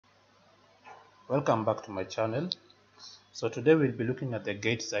Welcome back to my channel. So today we'll be looking at the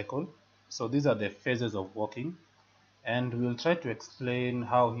gait cycle. So these are the phases of walking, and we'll try to explain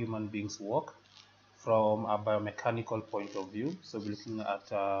how human beings walk from a biomechanical point of view. So we're looking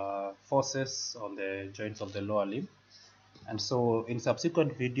at forces on the joints of the lower limb, and so in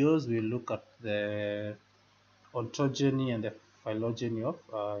subsequent videos we'll look at the ontogeny and the phylogeny of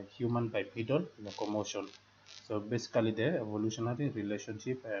human bipedal locomotion. So basically the evolutionary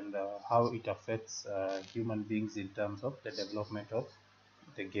relationship and how it affects human beings in terms of the development of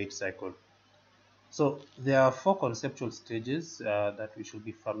the gait cycle. So there are four conceptual stages that we should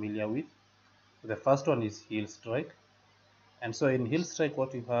be familiar with. The first one is heel strike. And so in heel strike,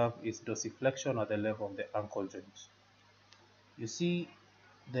 what you have is dorsiflexion at the level of the ankle joint. You see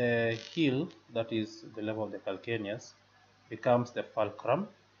the heel, that is the level of the calcaneus, becomes the fulcrum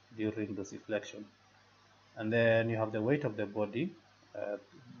during dorsiflexion. And then you have the weight of the body uh,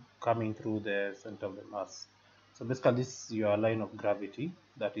 coming through the center of the mass. So basically this is your line of gravity,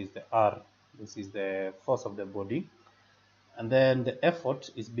 that is the R. This is the force of the body. And then the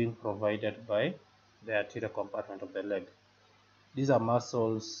effort is being provided by the anterior compartment of the leg. These are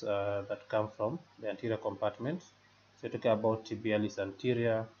muscles that come from the anterior compartment. So you're talking about tibialis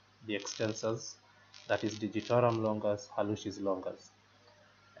anterior, the extensors, that is digitorum longus, hallucis longus,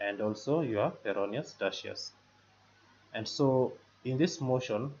 and also your peroneus tertius. And so in this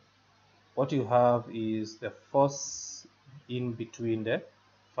motion, what you have is the force in between the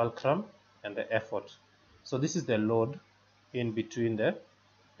fulcrum and the effort. So this is the load in between the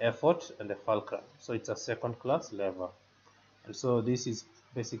effort and the fulcrum. So it's a second class lever. And so this is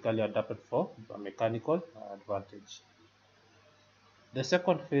basically adapted for mechanical advantage. The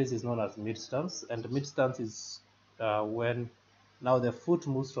second phase is known as midstance, and midstance is when now the foot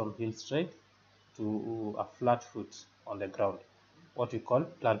moves from heel strike to a flat foot on the ground, what we call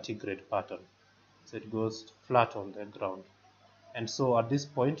plantigrade pattern. So it goes flat on the ground. And so at this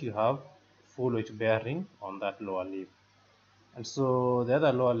point you have full weight bearing on that lower limb. And so the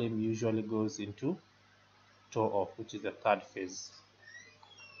other lower limb usually goes into toe off, which is the third phase.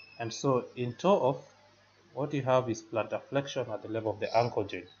 And so in toe off, what you have is plantar flexion at the level of the ankle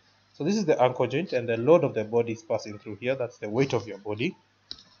joint. So this is the ankle joint, and the load of the body is passing through here. That's the weight of your body.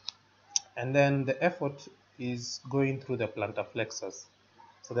 And then the effort is going through the plantar flexors.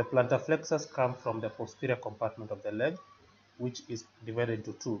 So the plantar flexors come from the posterior compartment of the leg, which is divided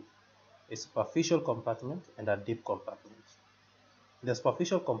into two, a superficial compartment and a deep compartment. In the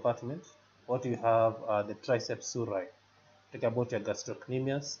superficial compartment, what you have are the triceps surae. Talk about your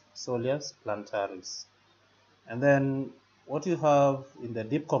gastrocnemius, soleus, plantaris. And then what you have in the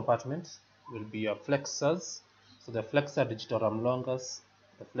deep compartment will be your flexors. So the flexor digitorum longus,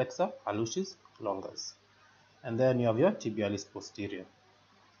 the flexor hallucis longus. And then you have your tibialis posterior.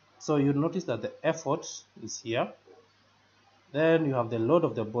 So you notice that the effort is here. Then you have the load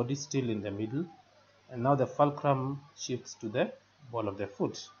of the body still in the middle. And now the fulcrum shifts to the ball of the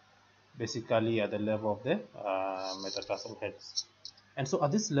foot, basically at the level of the metatarsal heads. And so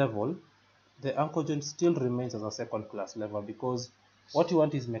at this level, the ankle joint still remains as a second class lever, because what you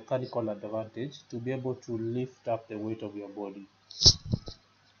want is mechanical advantage to be able to lift up the weight of your body.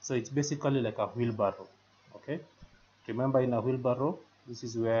 So it's basically like a wheelbarrow. Okay, remember, in a wheelbarrow, this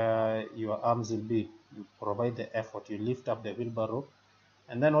is where your arms will be. You provide the effort, you lift up the wheelbarrow,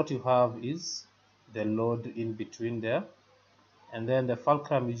 and then what you have is the load in between there, and then the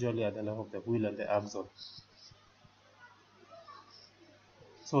fulcrum usually at the level of the wheel and the axle.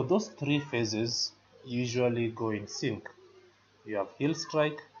 So those three phases usually go in sync. You have heel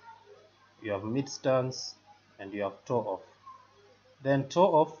strike, you have mid stance, and you have toe off. Then toe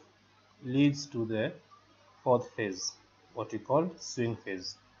off leads to the fourth phase, what we call swing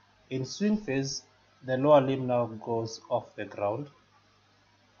phase. In swing phase, the lower limb now goes off the ground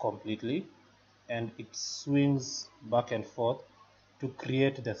completely, and it swings back and forth to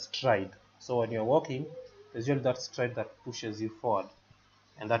create the stride. So when you're walking, there's usually that stride that pushes you forward,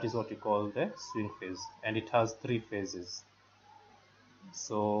 and that is what we call the swing phase, and it has three phases.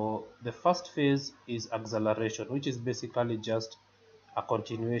 So the first phase is acceleration, which is basically just a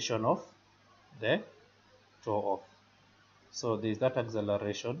continuation of the toe off. So there is that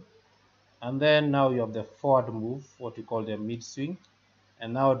acceleration, and then now you have the forward move, what we call the mid swing,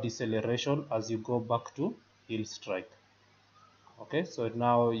 and now deceleration as you go back to heel strike. Okay, so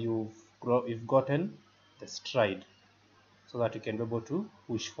now you've gotten the stride, so that you can be able to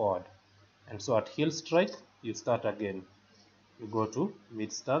push forward. And so at heel strike, you start again. You go to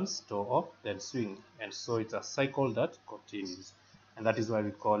mid stance, toe off, then swing, and so it's a cycle that continues, and that is why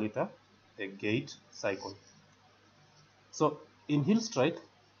we call it the gait cycle. So in heel strike,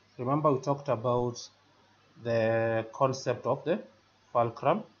 remember we talked about the concept of the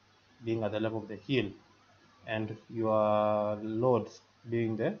fulcrum being at the level of the heel and your load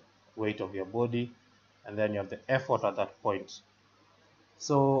being the weight of your body, and then you have the effort at that point.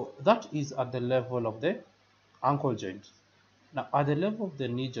 So that is at the level of the ankle joint. Now at the level of the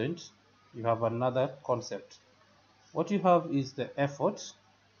knee joint, you have another concept. What you have is the effort,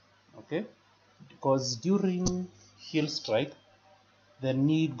 okay, because during heel strike, the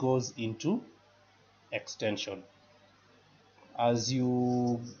knee goes into extension. As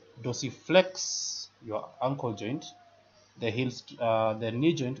you dorsiflex your ankle joint, the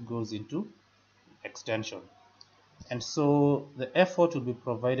knee joint goes into extension, and so the effort will be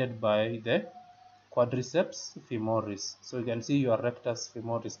provided by the quadriceps femoris. So you can see your rectus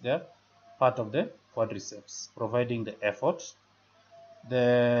femoris there, part of the quadriceps, providing the effort.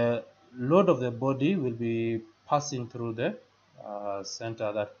 The load of the body will be passing through the center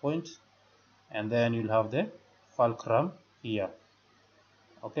at that point, and then you'll have the fulcrum here.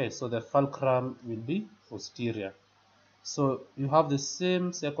 Okay, so the fulcrum will be posterior. So you have the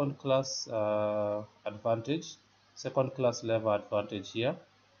same second class level advantage here,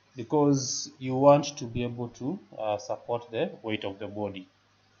 because you want to be able to support the weight of the body.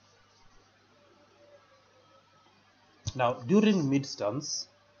 Now during midstance,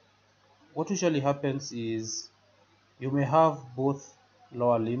 what usually happens is you may have both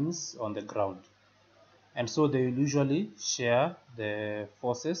lower limbs on the ground, and so they will usually share the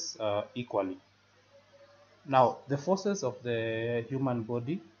forces equally. Now the forces of the human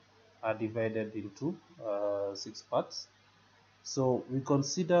body are divided into 6 parts. So we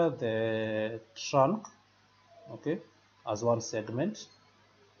consider the trunk, okay, as one segment,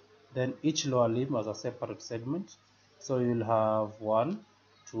 then each lower limb as a separate segment. So you'll have 1,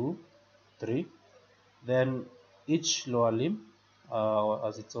 2, 3, then each lower limb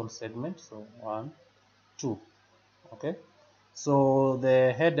as its own segment. So 1, 2, okay. So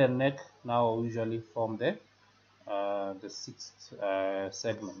the head and neck now usually form the 6th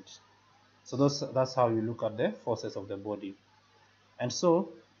segment. So that's how you look at the forces of the body. And so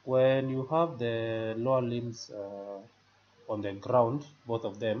when you have the lower limbs on the ground, both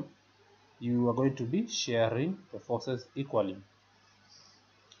of them, you are going to be sharing the forces equally.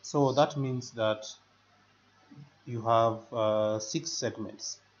 So that means that you have 6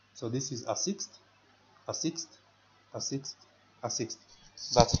 segments. So this is a sixth, a sixth, a sixth, a sixth.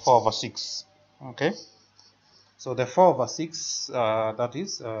 That's 4 over 6. Okay. So the 4 over 6, that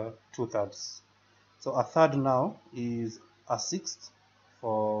is 2/3. So a third now is a sixth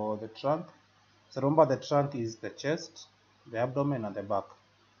for the trunk. So remember, the trunk is the chest, the abdomen, and the back,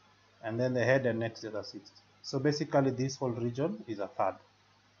 and then the head and neck is a sixth. So basically this whole region is a third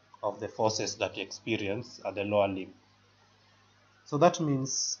of the forces that you experience at the lower limb. So that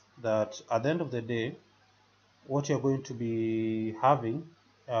means that at the end of the day, what you're going to be having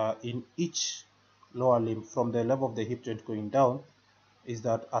in each lower limb from the level of the hip joint going down is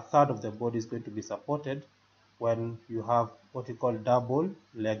that a third of the body is going to be supported when you have what we call double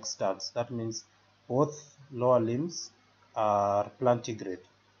leg stance. That means both lower limbs are plantigrade.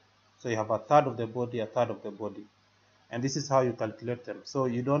 So you have a third of the body, a third of the body, and this is how you calculate them. So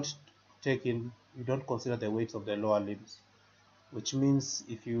you don't consider the weights of the lower limbs, which means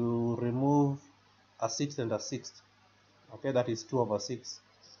if you remove a sixth and a sixth, okay, that is 2 over 6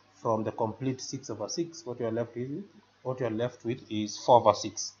 from the complete 6 over 6, what you're left with is 4 over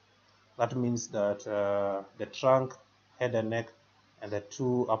 6. That means that the trunk, head and neck, and the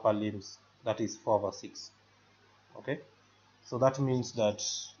 2 upper limbs, that is 4 over 6. Okay, so that means that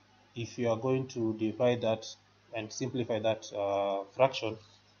if you are going to divide that and simplify that fraction,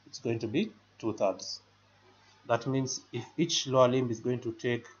 it's going to be 2/3. That means if each lower limb is going to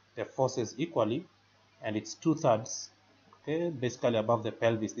take the forces equally, and it's 2/3, okay, basically above the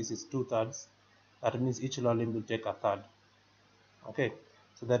pelvis, this is 2/3. That means each lower limb will take a third. Okay,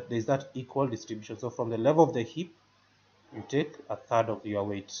 so that there's that equal distribution. So from the level of the hip, you take a third of your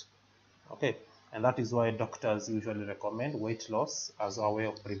weight. Okay, and that is why doctors usually recommend weight loss as a way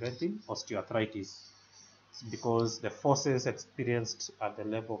of preventing osteoarthritis, because the forces experienced at the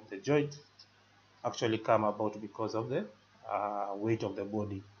level of the joint actually come about because of the weight of the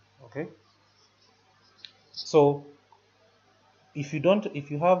body. Okay, so if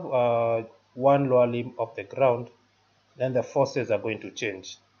you have one lower limb off the ground, then the forces are going to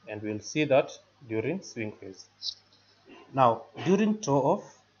change, and we'll see that during swing phase. Now during toe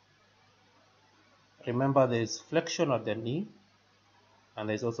off, remember there is flexion at the knee, and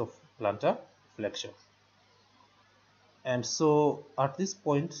there is also plantar flexion. And so at this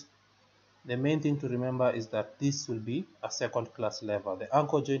point, the main thing to remember is that this will be a second class lever. The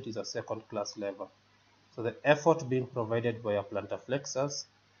ankle joint is a second class lever. So the effort being provided by your plantar flexors,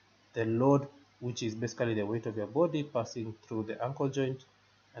 the load, which is basically the weight of your body passing through the ankle joint,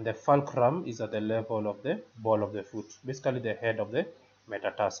 and the fulcrum is at the level of the ball of the foot, basically the head of the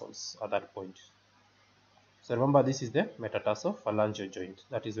metatarsals at that point. So remember, this is the metatarsophalangeal joint.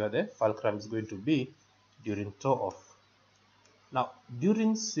 That is where the fulcrum is going to be during toe off. Now,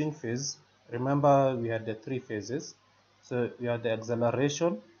 during swing phase, remember we had the three phases. So we have the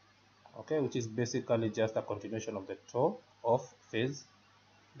acceleration, okay, which is basically just a continuation of the toe off phase.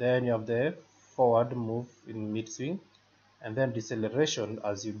 Then you have the forward move in mid swing, and then deceleration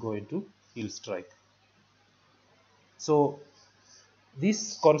as you go into heel strike. So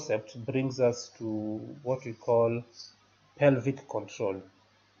this concept brings us to what we call pelvic control,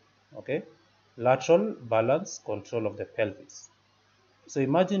 okay, lateral balance control of the pelvis. So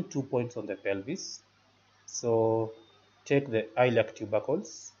imagine 2 points on the pelvis. So take the iliac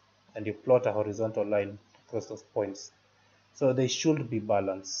tubercles and you plot a horizontal line across those points. So they should be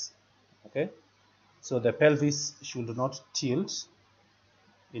balanced, okay. So the pelvis should not tilt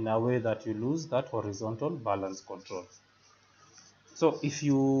in a way that you lose that horizontal balance control. So if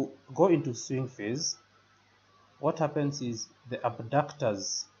you go into swing phase, what happens is the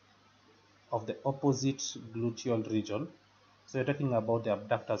abductors of the opposite gluteal region, so you're talking about the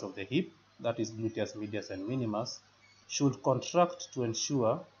abductors of the hip, that is gluteus medius and minimus, should contract to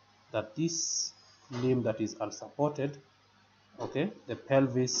ensure that this limb that is unsupported, okay, the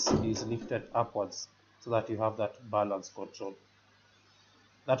pelvis is lifted upwards so that you have that balance control.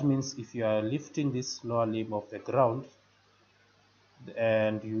 That means if you are lifting this lower limb off the ground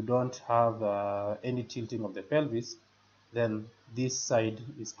and you don't have any tilting of the pelvis, then this side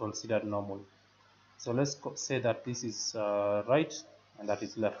is considered normal. So let's say that this is right and that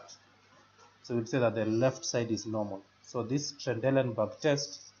is left. So we'll say that the left side is normal. So this Trendelenburg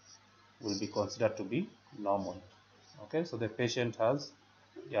test will be considered to be normal. Okay, so the patient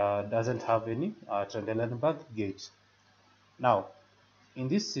doesn't have any Trendelenburg gait. Now, in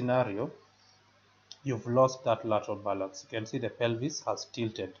this scenario, you've lost that lateral balance. You can see the pelvis has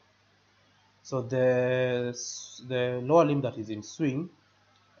tilted. So the lower limb that is in swing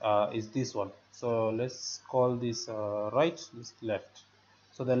is this one. So let's call this right, this left.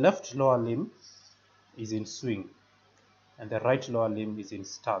 So the left lower limb is in swing and the right lower limb is in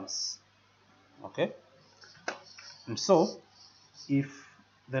stance. Okay, and so if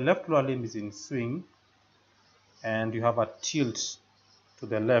the left lower limb is in swing and you have a tilt to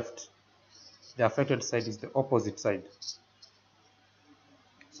the left, the affected side is the opposite side.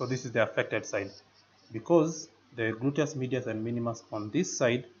 So this is the affected side because the gluteus medius and minimus on this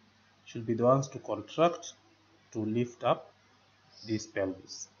side should be the ones to contract to lift up this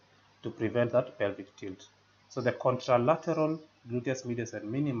pelvis to prevent that pelvic tilt. So the contralateral gluteus medius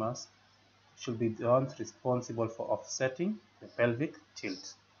and minimus should be the ones responsible for offsetting the pelvic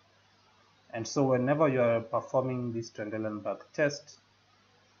tilt. And so whenever you are performing this Trendelenburg test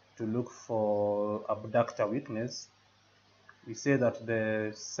to look for abductor weakness, we say that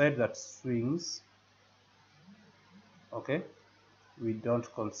the side that swings, okay, we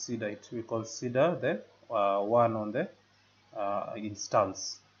don't consider it. We consider the one on the in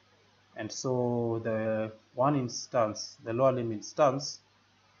stance. And so the one in stance, the lower limb in stance,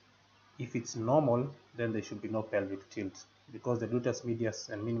 if it's normal, then there should be no pelvic tilt because the gluteus medius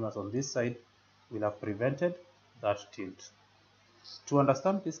and minimus on this side will have prevented that tilt. To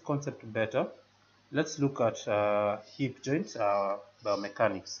understand this concept better, let's look at hip joint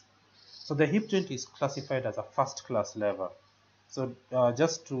biomechanics. So the hip joint is classified as a first class lever. So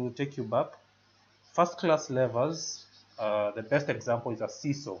just to take you back, first class levers, the best example is a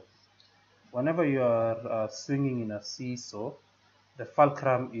seesaw. Whenever you are swinging in a seesaw, the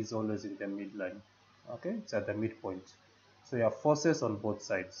fulcrum is always in the midline. Okay, it's at the midpoint. So you have forces on both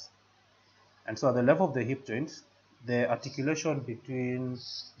sides. And so at the level of the hip joint, the articulation between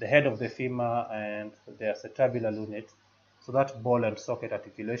the head of the femur and the acetabular lunate, so that ball and socket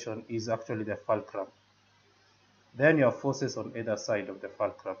articulation is actually the fulcrum. Then you have forces on either side of the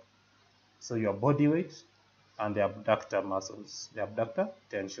fulcrum. So your body weight and the abductor muscles, the abductor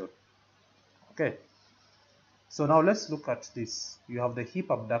tension. Okay. So now let's look at this. You have the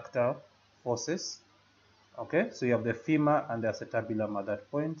hip abductor forces. Okay, so you have the femur and the acetabulum at that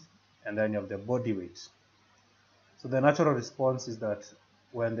point, and then you have the body weight. So the natural response is that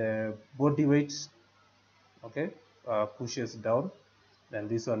when the body weight, okay, pushes down, then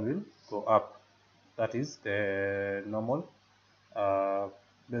this one will go up. That is the normal,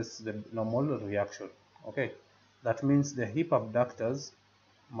 this the normal reaction. Okay, that means the hip abductors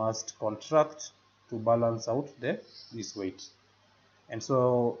must contract to balance out this weight. And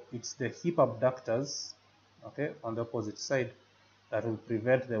so it's the hip abductors, okay, on the opposite side that will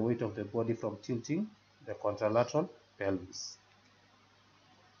prevent the weight of the body from tilting the contralateral pelvis.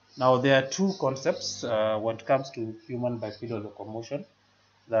 Now there are two concepts when it comes to human bipedal locomotion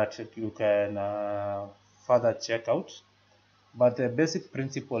that you can further check out. But the basic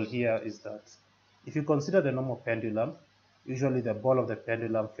principle here is that if you consider the normal pendulum, usually the ball of the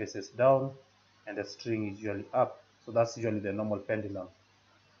pendulum faces down and the string is usually up. So that's usually the normal pendulum.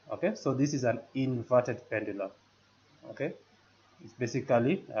 Okay, so this is an inverted pendulum. Okay, it's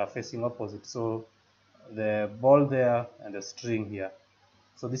basically facing opposite. So the ball there and the string here.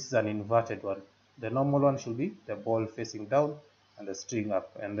 So this is an inverted one. The normal one should be the ball facing down and the string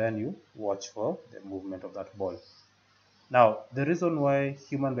up, and then you watch for the movement of that ball. Now, the reason why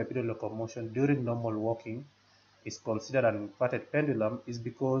human bipedal locomotion during normal walking is considered an inverted pendulum is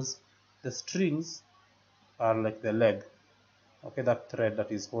because the strings are like the leg, okay, that thread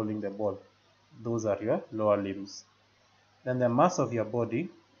that is holding the ball. Those are your lower limbs. Then the mass of your body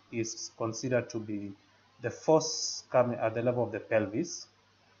is considered to be the force coming at the level of the pelvis,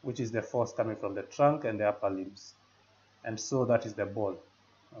 which is the force coming from the trunk and the upper limbs. And so that is the ball.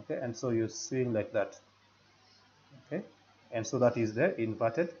 Okay, and so you swing like that. Okay, and so that is the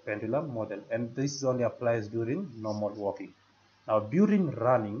inverted pendulum model, and this only applies during normal walking. Now during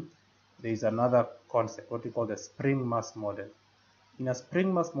running, there is another concept, what we call the spring mass model. In a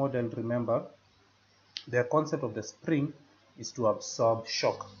spring mass model, remember, the concept of the spring is to absorb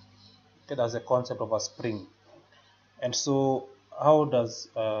shock. Okay, that's the concept of a spring. And so how does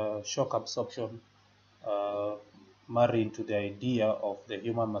shock absorption marry into the idea of the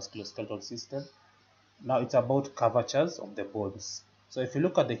human musculoskeletal system? Now it's about curvatures of the bones. So if you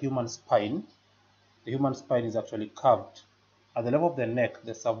look at the human spine is actually curved. At the level of the neck,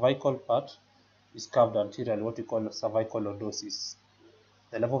 the cervical part is curved anteriorly, what we call cervical lordosis.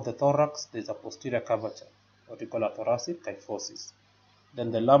 The level of the thorax, there's a posterior curvature, what we call a thoracic kyphosis.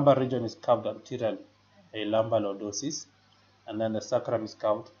 Then the lumbar region is curved anteriorly, a lumbar lordosis, and then the sacrum is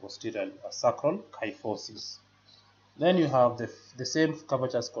curved posteriorly, a sacral kyphosis. Then you have the same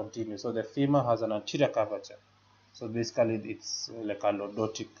curvatures continue. So the femur has an anterior curvature. So basically it's like a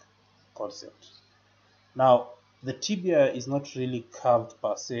lordotic concept. Now the tibia is not really curved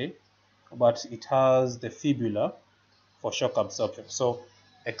per se, but it has the fibula for shock absorption. So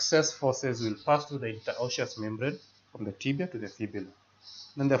excess forces will pass through the interosseous membrane from the tibia to the fibula.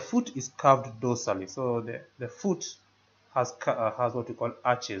 Then the foot is curved dorsally. So the foot has what we call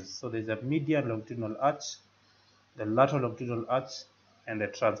arches. So there's a median longitudinal arch, the lateral longitudinal arch, and the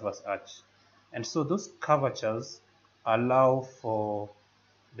transverse arch. And so those curvatures allow for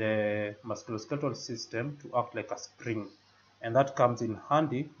the musculoskeletal system to act like a spring, and that comes in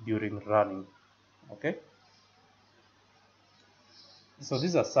handy during running. Okay, so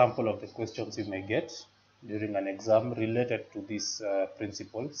these are sample of the questions you may get during an exam related to these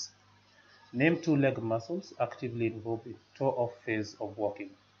principles. Name two leg muscles actively involved in toe-off phase of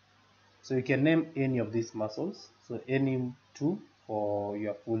walking. So you can name any of these muscles, so any two for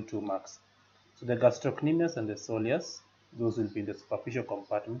your full 2 marks. So the gastrocnemius and the soleus, those will be in the superficial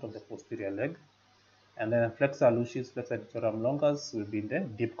compartment of the posterior leg, and then flexor lucis, flexor auditorum longus will be in the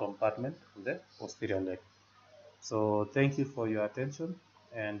deep compartment of the posterior leg. So thank you for your attention,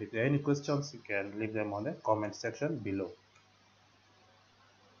 and if there are any questions, you can leave them on the comment section below.